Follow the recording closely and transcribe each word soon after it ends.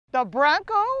The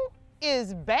Bronco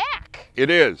is back. It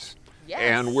is. Yes.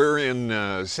 And we're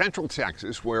in Central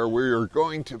Texas, where we're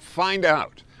going to find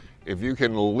out if you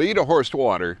can lead a horse to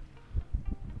water,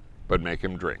 but make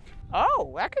him drink.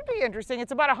 Oh, that could be interesting.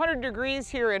 It's about 100 degrees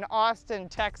here in Austin,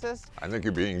 Texas. I think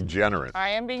you're being generous. I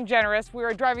am being generous. We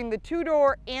are driving the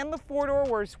 2-door and the 4-door.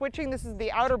 We're switching. This is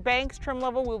the Outer Banks trim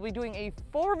level. We'll be doing a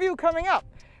full review coming up.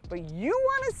 But you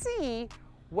want to see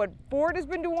what Ford has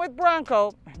been doing with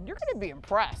Bronco, you're going to be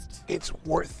impressed. It's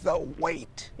worth the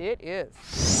wait. It is.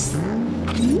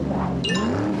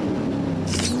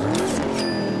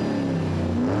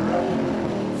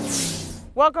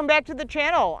 Welcome back to the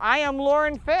channel. I am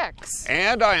Lauren Fix.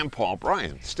 And I am Paul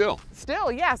Bryan, still. Still,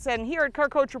 yes. And here at Car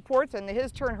Coach Reports and the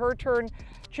His Turn, Her Turn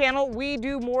channel, we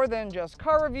do more than just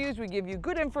car reviews. We give you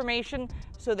good information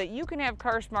so that you can have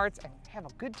car smarts and have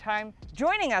a good time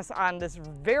joining us on this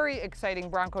very exciting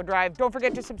Bronco drive. Don't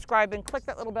forget to subscribe and click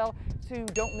that little bell so you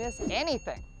don't miss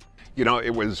anything. You know, it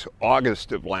was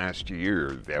August of last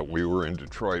year that we were in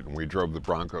Detroit and we drove the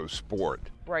Bronco Sport.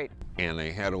 Right. And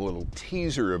they had a little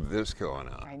teaser of this going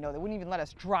on. I know, they wouldn't even let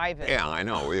us drive it. Yeah, I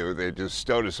know. They just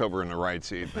stowed us over in the right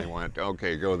seat and they went,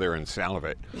 okay, go there and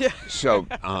salivate. Yeah. So,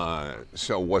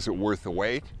 so was it worth the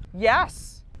wait? Yes.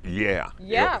 Yeah.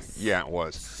 Yes. Yeah, it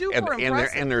was. Super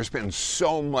impressive. And there's been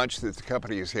so much that the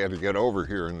company has had to get over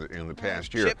here in the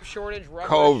past year. Chip shortage, rubber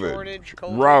COVID, shortage,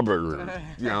 rubber,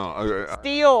 you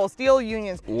know, steel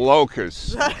unions,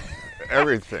 locusts,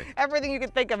 everything. Everything you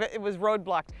could think of, it was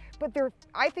roadblocked. But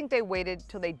I think they waited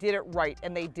till they did it right,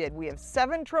 and they did. We have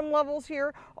 7 trim levels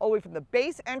here, all the way from the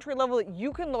base entry level that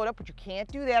you can load up, but you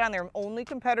can't do that on their only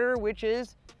competitor, which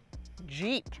is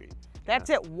Jeep.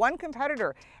 That's it, one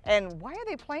competitor. And why are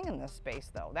they playing in this space,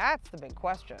 though? That's the big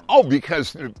question. Oh,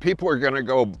 because people are going to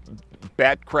go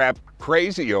bat crap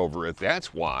crazy over it.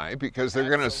 That's why, because they're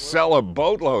going to sell a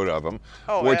boatload of them,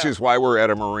 which is why we're at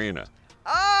a marina.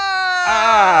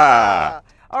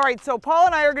 All right, so Paul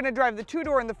and I are going to drive the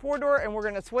 2-door and the 4-door, and we're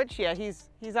going to switch. Yeah,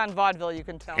 he's on vaudeville, you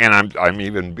can tell. And I'm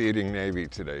even beating Navy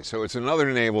today, so it's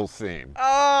another naval theme.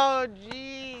 Oh,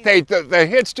 geez. Hey, the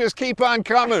hits just keep on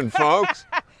coming, folks.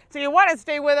 So you want to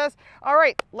stay with us. All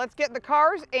right, let's get in the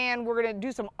cars and we're going to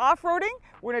do some off-roading.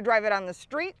 We're going to drive it on the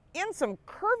street in some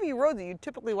curvy roads that you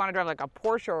typically want to drive like a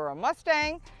Porsche or a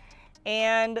Mustang.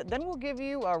 And then we'll give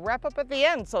you a wrap up at the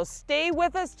end. So stay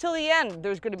with us till the end.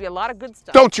 There's going to be a lot of good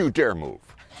stuff. Don't you dare move.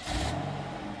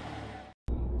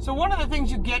 So one of the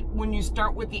things you get when you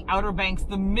start with the Outer Banks,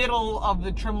 the middle of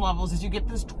the trim levels, is you get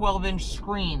this 12-inch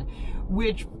screen,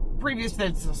 which previously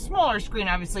it's a smaller screen,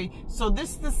 obviously. So this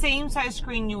is the same size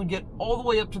screen you would get all the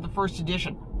way up to the first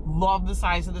edition. Love the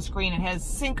size of the screen. It has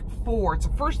Sync 4. It's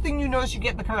the first thing you notice you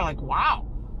get in the car, like, wow,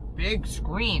 big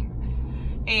screen.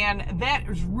 And that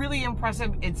is really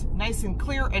impressive. It's nice and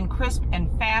clear and crisp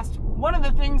and fast. One of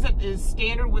the things that is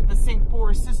standard with the Sync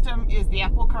 4 system is the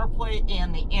Apple CarPlay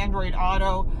and the Android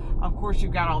Auto. Of course,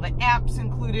 you've got all the apps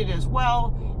included as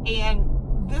well. And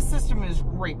this system is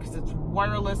great because it's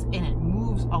wireless and it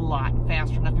moves a lot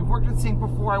faster. Now, if you've worked with Sync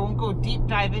before, I won't go deep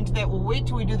dive into that. We'll wait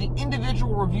till we do the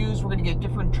individual reviews. We're going to get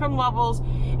different trim levels,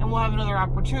 and we'll have another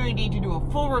opportunity to do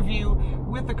a full review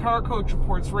with the Car Coach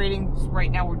Reports ratings.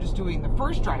 Right now, we're just doing the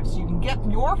first drive, so you can get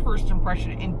your first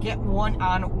impression and get one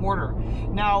on order.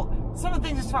 Now, some of the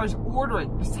things as far as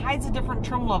ordering, besides the different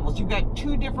trim levels, you've got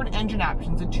 2 different engine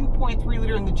options, the 2.3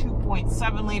 liter and the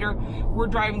 2.7 liter. We're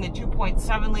driving the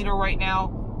 2.7 liter right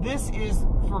now. This is,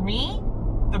 for me,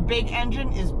 the big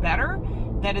engine is better.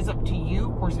 That is up to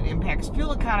you. Of course, it impacts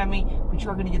fuel economy, but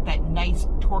you're going to get that nice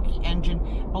torquey engine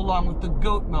along with the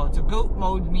GOAT mode. So GOAT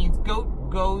mode means GOAT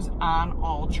goes on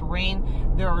all terrain.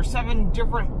 There are 7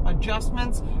 different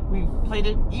adjustments. We've played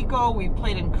in Eco, we've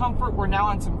played in Comfort. We're now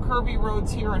on some curvy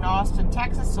roads here in Austin,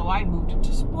 Texas, so I moved it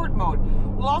to Sport mode.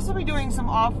 We'll also be doing some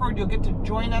off-road. You'll get to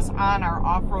join us on our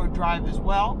off-road drive as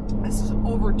well. This is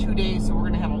over 2 days, so we're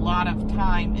going to have a lot of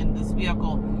time in this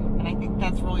vehicle. And I think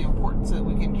that's really important so that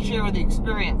we can share the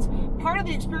experience. Part of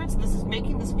the experience of this is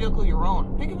making this vehicle your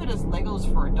own. Think of it as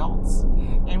Legos for adults.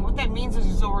 And what that means is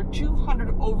there's over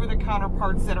 200 over-the-counter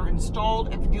parts that are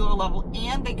installed at the dealer level,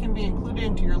 and they can be included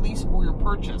into your lease or your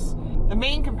purchase. The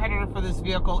main competitor for this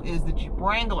vehicle is the Jeep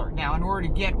Wrangler. Now, in order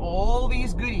to get all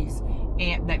these goodies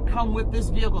that come with this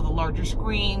vehicle, the larger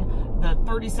screen, the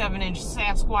 37-inch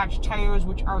Sasquatch tires,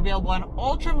 which are available on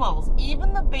all trim levels,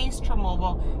 even the base trim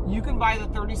level, you can buy the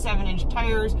 37-inch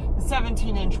tires, the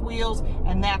 17-inch wheels,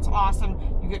 and that's awesome.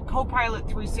 You get Copilot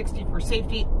 360 for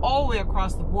safety all the way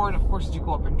across the board. Of course, as you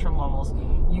go up in trim levels,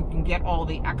 you can get all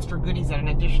the extra goodies at an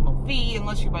additional fee.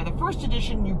 Unless you buy the first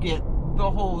edition, you get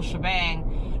the whole shebang,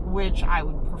 which I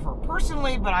would prefer prefer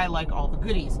personally, but I like all the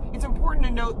goodies. It's important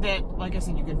to note that, like I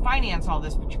said, you can finance all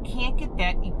this, but you can't get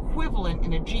that equivalent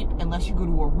in a Jeep unless you go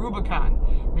to a Rubicon.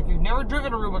 And if you've never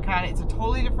driven a Rubicon, it's a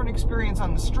totally different experience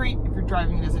on the street if you're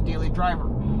driving it as a daily driver.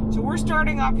 So we're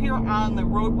starting off here on the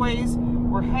roadways.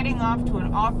 We're heading off to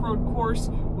an off-road course,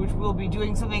 which we'll be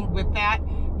doing something with that.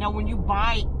 Now, when you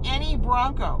buy any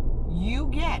Bronco, you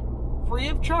get free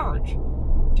of charge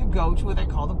to go to what they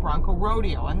call the Bronco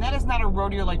Rodeo. And that is not a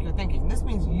rodeo like you're thinking. This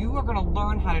means you are going to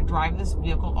learn how to drive this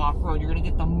vehicle off-road. You're going to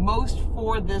get the most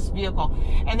for this vehicle.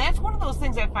 And that's one of those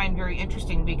things I find very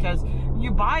interesting, because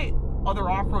you buy other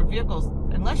off-road vehicles,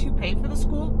 unless you pay for the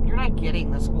school, you're not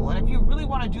getting the school. And if you really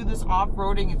want to do this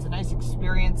off-roading, it's a nice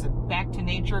experience and back to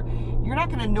nature, you're not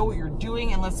going to know what you're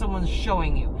doing unless someone's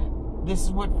showing you. This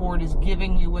is what Ford is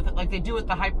giving you with it, like they do with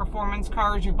the high-performance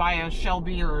cars. You buy a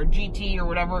Shelby or a GT or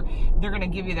whatever, they're going to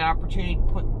give you that opportunity to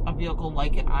put a vehicle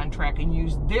like it on track and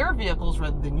use their vehicles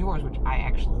rather than yours, which I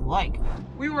actually like.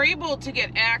 We were able to get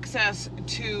access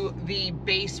to the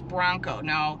base Bronco.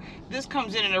 Now, this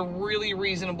comes in at a really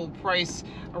reasonable price,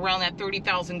 around that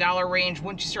 $30,000 range,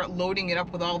 once you start loading it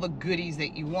up with all the goodies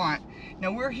that you want.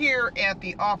 Now, we're here at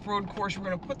the off-road course. We're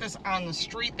going to put this on the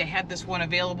street. They had this one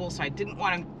available, so I didn't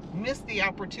want to miss the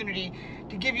opportunity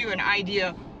to give you an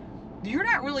idea. You're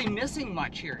not really missing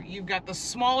much here. You've got the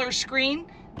smaller screen.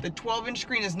 The 12-inch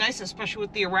screen is nice, especially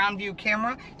with the around view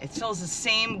camera. It still has the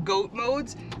same GOAT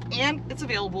modes, and it's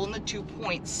available in the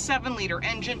 2.7-liter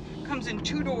engine. Comes in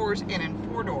 2 doors and in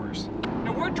 4 doors.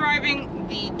 Now, we're driving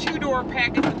the 2-door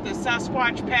package with the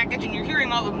Sasquatch package, and you're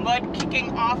hearing all the mud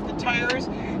kicking off the tires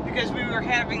because we were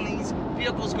having these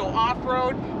vehicles go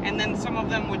off-road, and then some of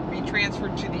them would be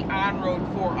transferred to the on-road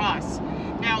for us.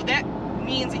 Now, that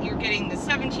means that you're getting the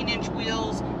 17-inch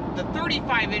wheels, the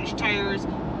 35-inch tires.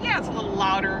 Yeah, it's a little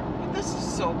louder, but this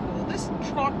is so cool. This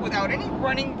truck, without any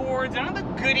running boards, none of the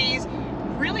goodies,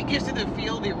 really gives you the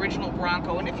feel of the original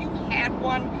Bronco. And if you had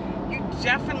one, you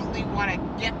definitely want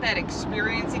to get that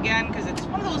experience again, because it's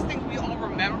one of those things we all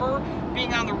remember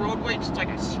being on the roadway, just like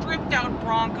a stripped out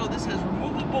Bronco. This has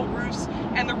removable roofs,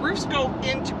 and the roofs go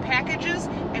into packages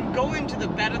and go into the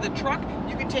bed of the truck.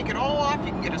 You can take it all off,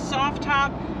 you can get a soft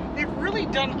top. They've really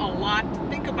done a lot to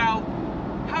think about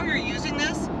how you're using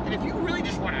this. And if you really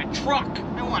just want a truck,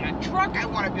 I want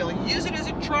to be able to use it as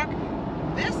a truck,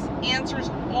 this answers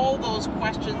all those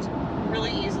questions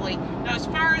really easily. Now, as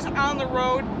far as on the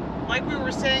road, like we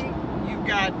were saying, you've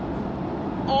got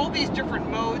all these different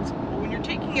modes, but when you're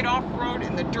taking it off-road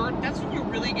in the dirt, that's when you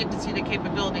really get to see the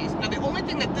capabilities. Now, the only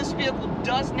thing that this vehicle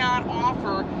does not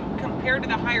offer compared to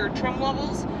the higher trim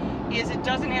levels is it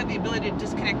doesn't have the ability to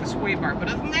disconnect the sway bar. But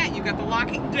other than that, you've got the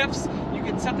locking diffs. You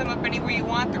can set them up anywhere you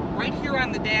want. They're right here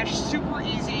on the dash, super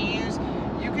easy to use.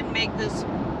 You can make this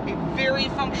a very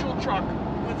functional truck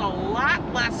with a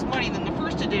lot less money than the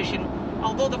first edition,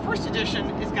 although the first edition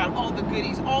has got all the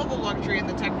goodies, all the luxury and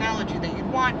the technology that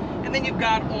you'd want, and then you've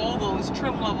got all those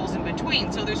trim levels in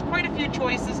between. So there's quite a few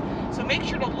choices. So make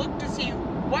sure to look to see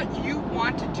what you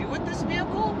want to do with this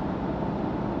vehicle,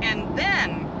 and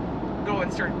then go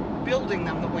and start building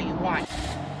them the way you want.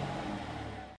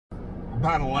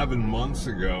 About 11 months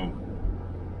ago,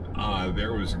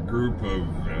 there was a group of,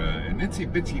 an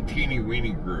itsy-bitsy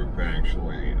teeny-weeny group,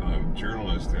 actually, of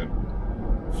journalists that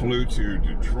flew to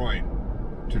Detroit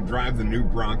to drive the new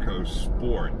Bronco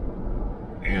Sport.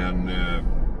 And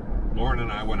Lauren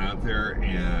and I went out there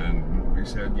and we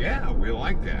said, yeah, we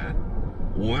like that.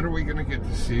 When are we going to get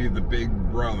to see the big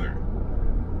brother?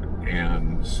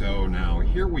 And so now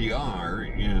here we are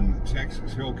in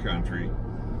Texas Hill Country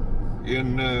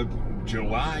in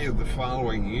July of the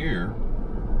following year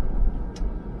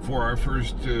for our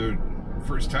first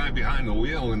time behind the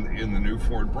wheel in the new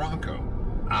Ford Bronco.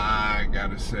 I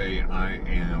gotta say, I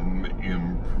am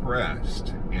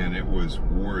impressed, and it was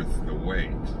worth the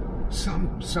wait.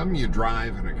 Some you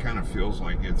drive and it kind of feels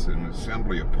like it's an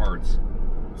assembly of parts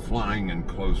flying in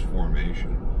close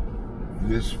formation.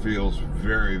 This feels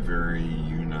very, very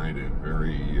united,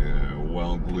 very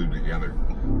well glued together.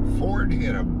 Ford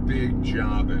had a big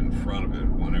job in front of it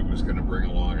when it was going to bring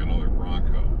along another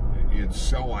Bronco. It's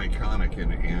so iconic,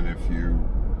 and if you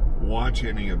watch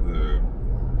any of the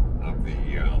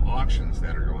auctions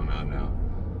that are going on now,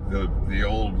 the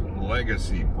old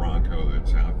legacy Bronco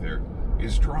that's out there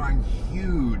is drawing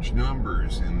huge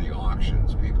numbers in the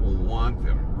auctions. People want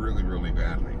them really, really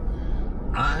badly.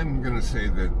 I'm going to say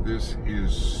that this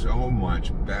is so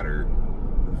much better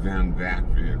than that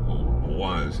vehicle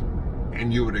was,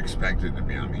 and you would expect it to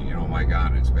be. I mean, you know, my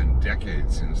God, it's been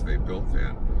decades since they built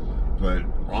that. But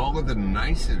all of the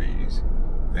niceties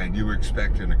that you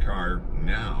expect in a car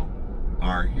now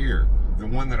are here. the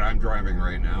one that I'm driving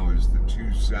right now is the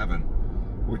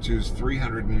 2.7, which is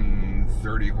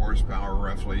 330 horsepower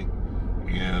roughly,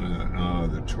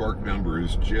 and the torque number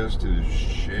is just a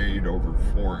shade over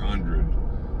 400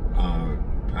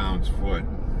 pounds-foot.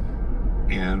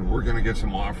 And we're going to get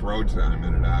some off-road time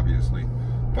in it, obviously.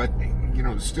 But, you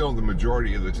know, still the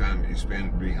majority of the time you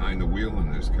spend behind the wheel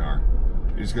in this car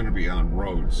is going to be on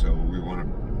road, so we want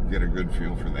to get a good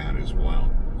feel for that as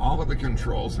well. All of the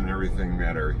controls and everything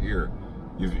that are here,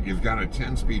 you've got a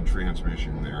 10-speed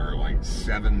transmission. There are like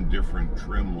 7 different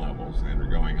trim levels that are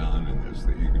going on in this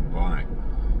that you can buy,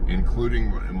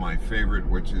 including my favorite,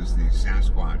 which is the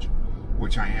Sasquatch,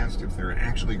 which I asked if they're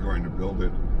actually going to build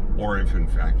it, or if in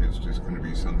fact it's just going to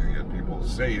be something that people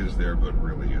say is there but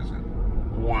really isn't.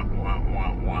 Wah, wah,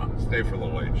 wah, wah. Stay for the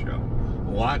late show.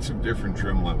 Lots of different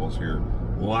trim levels here,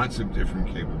 lots of different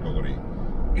capability,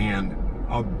 and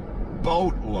a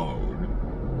boatload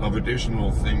of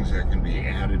additional things that can be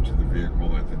added to the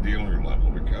vehicle at the dealer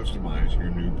level to customize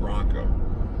your new Bronco.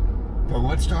 But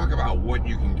let's talk about what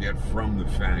you can get from the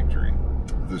factory.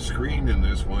 The screen in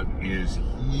this one is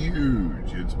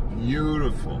huge. It's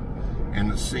beautiful.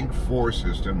 And the Sync 4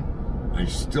 system, I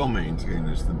still maintain,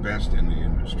 is the best in the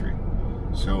industry.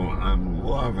 So I'm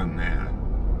loving that.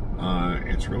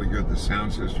 It's really good. The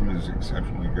sound system is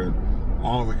exceptionally good.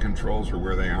 All the controls are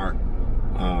where they are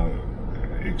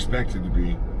expected to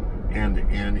be.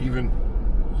 And even,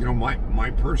 you know,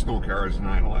 my personal car is a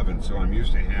 911, so I'm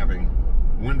used to having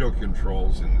window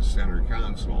controls in the center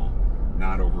console,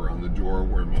 not over on the door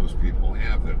where most people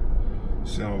have them.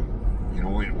 So, you know,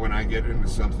 when I get into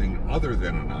something other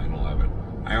than a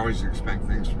 911, I always expect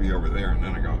things to be over there, and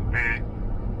then I go, nah,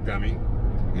 dummy,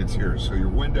 it's here. So your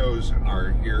windows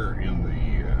are here in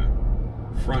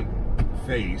the front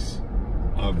face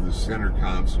of the center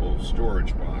console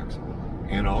storage box,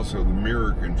 and also the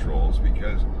mirror controls,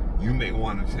 because you may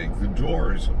want to take the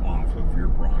doors off of your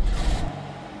Bronco.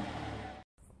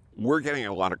 We're getting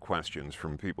a lot of questions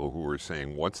from people who are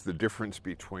saying, what's the difference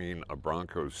between a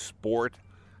Bronco Sport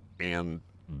and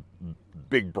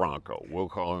Big Bronco? We'll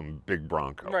call him Big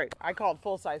Bronco. Right. I call it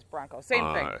full-size Bronco.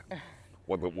 Same thing.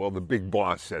 Well, the big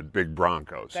boss said Big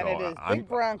Bronco. Then so it is Big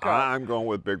Bronco. I'm going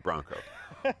with Big Bronco.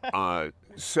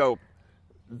 So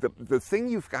the thing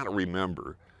you've got to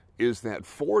remember is that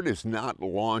Ford is not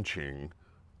launching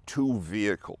 2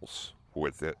 vehicles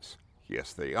with this.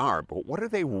 Yes, they are, but what are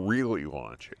they really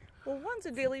launching? Well, one's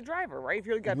a daily driver, right? If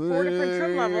you've got 4 different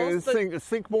trim levels.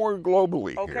 Think more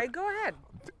globally. Okay, here. go ahead.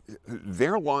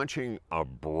 They're launching a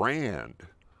brand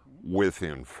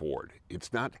within Ford.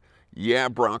 It's not, yeah,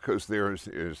 Broncos there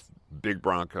is Big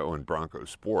Bronco and Bronco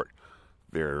Sport.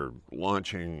 They're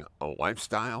launching a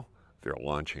lifestyle. They're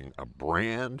launching a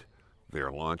brand.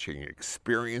 They're launching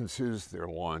experiences. They're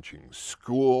launching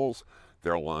schools.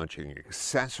 They're launching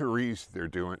accessories. They're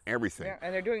doing everything. Yeah,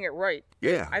 and they're doing it right.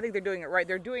 Yeah. I think they're doing it right.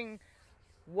 They're doing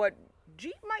what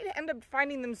Jeep might end up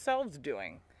finding themselves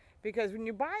doing. Because when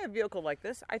you buy a vehicle like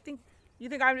this, you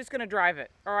think I'm just going to drive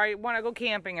it, or I want to go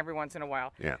camping every once in a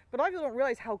while. Yeah. But a lot of people don't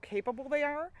realize how capable they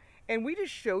are. And we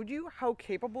just showed you how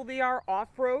capable they are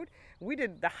off-road. We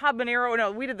did the habanero,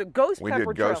 no, we did the ghost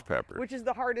pepper trail, which is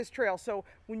the hardest trail. So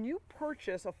when you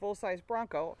purchase a full-size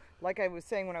Bronco, like I was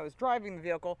saying when I was driving the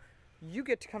vehicle, you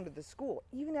get to come to the school.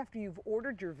 Even after you've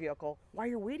ordered your vehicle, while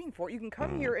you're waiting for it, you can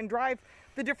come here and drive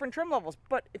the different trim levels.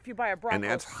 But if you buy a Bronco... And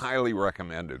that's highly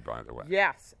recommended, by the way.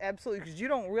 Yes, absolutely, because you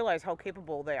don't realize how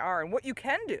capable they are and what you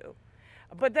can do.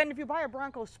 But then if you buy a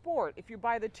Bronco Sport, if you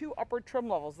buy the 2 upper trim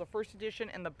levels, the first edition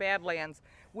and the Badlands,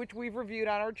 which we've reviewed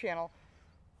on our channel,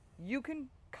 you can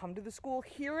come to the school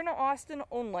here in Austin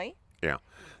only. Yeah.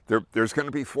 There's going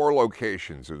to be 4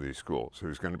 locations of these schools.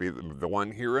 There's going to be the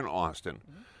one here in Austin,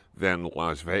 then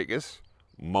Las Vegas,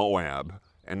 Moab,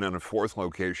 and then a 4th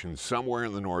location somewhere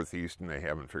in the Northeast, and they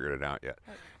haven't figured it out yet.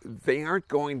 They aren't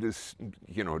going to,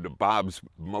 you know, to Bob's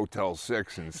Motel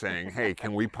 6 and saying, hey,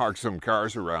 can we park some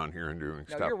cars around here and doing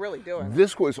stuff? No, you're really doing it.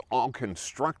 This was all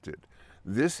constructed.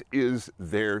 This is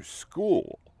their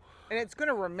school. And it's going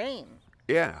to remain.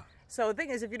 Yeah. So the thing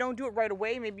is, if you don't do it right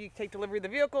away, maybe you take delivery of the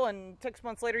vehicle and 6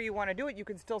 months later you want to do it, you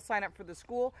can still sign up for the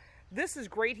school. This is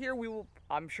great here.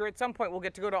 I'm sure at some point we'll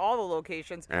get to go to all the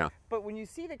locations. Yeah. But when you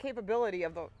see the capability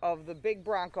of the Big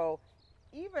Bronco,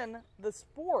 even the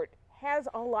Sport has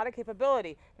a lot of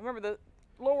capability. Remember, the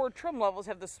lower trim levels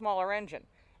have the smaller engine.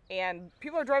 And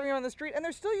people are driving around the street and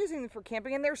they're still using them for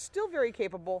camping, and they're still very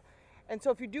capable. And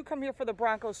so if you do come here for the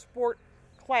Bronco Sport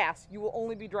class, you will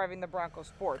only be driving the Bronco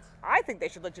Sports. I think they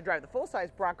should let you drive the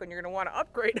full-size Bronco, and you're going to want to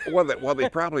upgrade. Well, they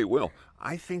probably will.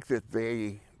 I think that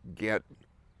they get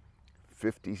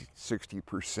 50,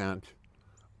 60%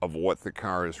 of what the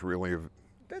car is really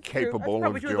capable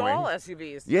of doing. With all doing.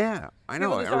 SUVs. Yeah, I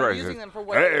know. Everybody's using them for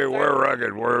what? Hey, we're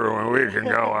rugged. We can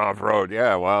go off-road.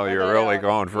 Yeah, well, you're really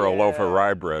going for a loaf of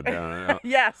rye bread.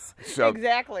 Yes, so,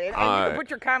 exactly. And you can put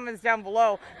your comments down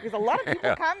below, because a lot of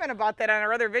people comment about that on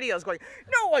our other videos, going,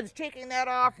 no one's taking that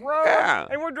off-road. Yeah.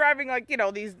 And we're driving like,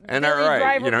 these and daily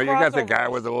driver you got the crossovers. guy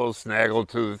with the little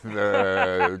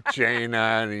snaggletooth chain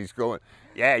on, and he's going,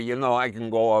 yeah, I can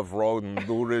go off-road and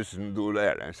do this and do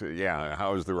that. I said, yeah,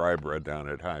 how's the rye bread down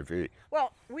at Hy-Vee?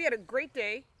 Well, we had a great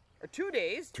day, or 2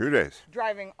 days. 2 days.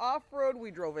 Driving off-road.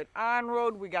 We drove it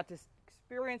on-road. We got to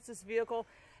experience this vehicle.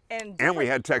 And we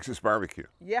had Texas barbecue.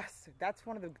 Yes, that's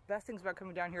one of the best things about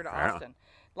coming down here to Austin.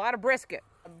 A lot of brisket.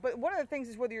 But one of the things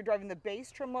is whether you're driving the base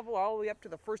trim level all the way up to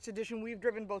the first edition. We've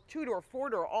driven both 2-door,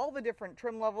 4-door, all the different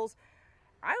trim levels.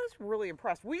 I was really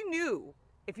impressed. We knew,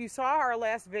 if you saw our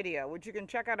last video, which you can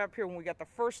check out up here when we got the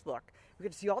first look, we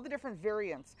could see all the different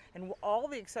variants and all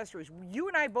the accessories. You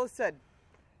and I both said,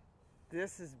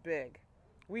 this is big.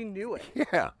 We knew it.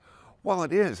 Yeah, well,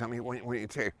 it is. I mean, when you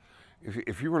take,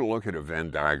 if you were to look at a Venn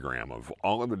diagram of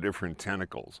all of the different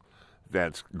tentacles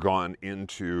that's gone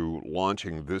into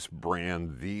launching this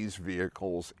brand, these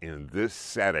vehicles in this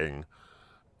setting,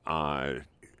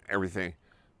 everything,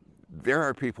 there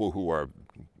are people who are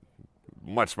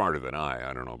much smarter than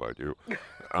I don't know about you,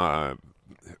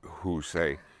 who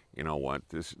say, you know what,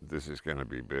 this is going to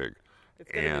be big.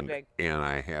 It's going to be big. And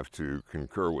I have to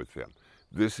concur with them.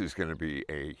 This is going to be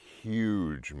a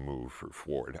huge move for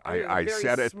Ford. I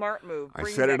said it. Smart move. I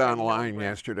said it online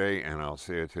yesterday, and I'll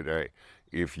say it today.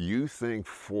 If you think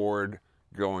Ford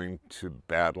going to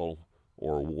battle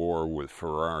or war with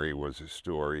Ferrari was a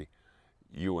story,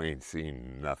 you ain't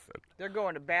seen nothing. They're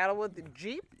going to battle with the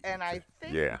Jeep, and I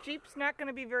think Jeep's not going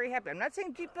to be very happy. I'm not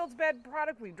saying Jeep builds bad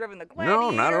product. We've driven the Gladiator.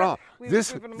 No, not at all.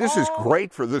 This is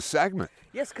great for this segment.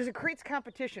 Yes, because it creates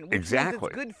competition, which means it's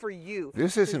good for you.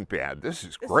 This isn't bad. This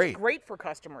is great. This is great for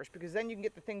customers, because then you can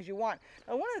get the things you want.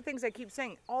 Now, one of the things I keep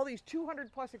saying, all these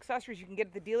 200-plus accessories you can get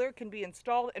at the dealer can be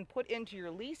installed and put into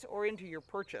your lease or into your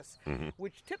purchase,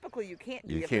 which typically you can't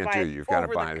do. You can't do. You've got to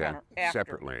buy that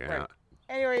separately. Right.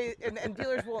 Anyway, and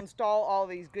dealers will install all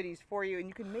these goodies for you, and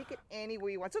you can make it any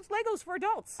way you want. So it's Legos for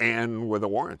adults. And with a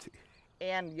warranty.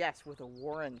 And yes, with a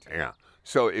warranty. Yeah.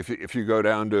 So if you go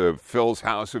down to Phil's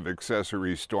House of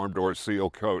Accessories, Storm Door, Seal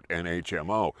Coat, and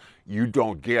HMO, you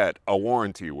don't get a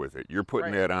warranty with it. You're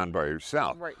putting that on by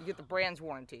yourself. Right. You get the brand's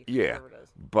warranty. Yeah. It is.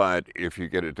 But if you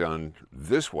get it done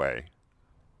this way.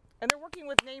 And they're working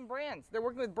with name brands. They're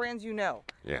working with brands you know.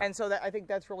 Yeah. And so I think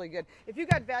that's really good. If you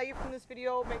got value from this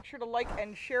video, make sure to like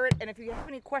and share it. And if you have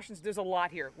any questions, there's a lot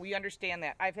here. We understand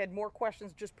that. I've had more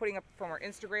questions just putting up from our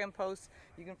Instagram posts.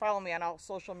 You can follow me on all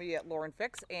social media at Lauren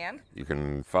Fix, and you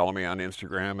can follow me on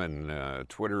Instagram and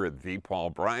Twitter at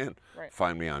ThePaulBryant. Right.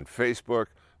 Find me on Facebook.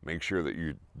 Make sure that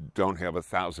you don't have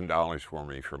 $1,000 for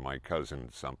me from my cousin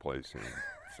someplace in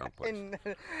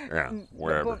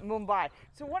wherever. Mumbai.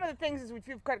 So one of the things is, if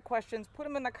you've got questions, put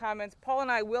them in the comments. Paul and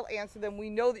I will answer them.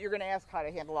 We know that you're going to ask how to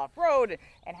handle off-road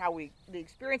and how the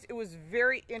experience. It was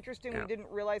very interesting. We didn't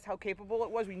realize how capable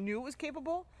it was. We knew it was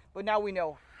capable, but now we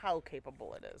know how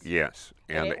capable it is. Yes,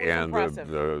 and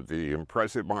the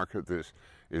impressive mark of this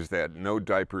is that no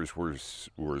diapers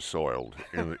were soiled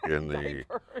in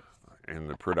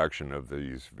the production of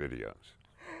these videos.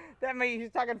 That means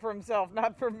he's talking for himself,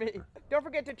 not for me. Don't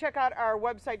forget to check out our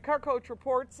website, Car Coach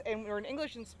Reports, and we're in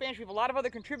English and Spanish. We have a lot of other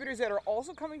contributors that are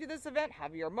also coming to this event.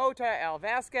 Javier Mota, Al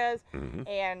Vasquez,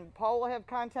 and Paul will have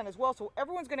content as well. So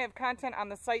everyone's going to have content on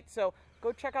the site. So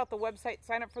go check out the website,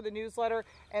 sign up for the newsletter,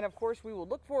 and of course, we will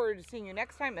look forward to seeing you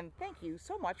next time. And thank you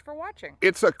so much for watching.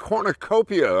 It's a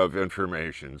cornucopia of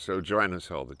information, so join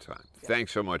us all the time.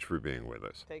 Thanks so much for being with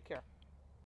us. Take care.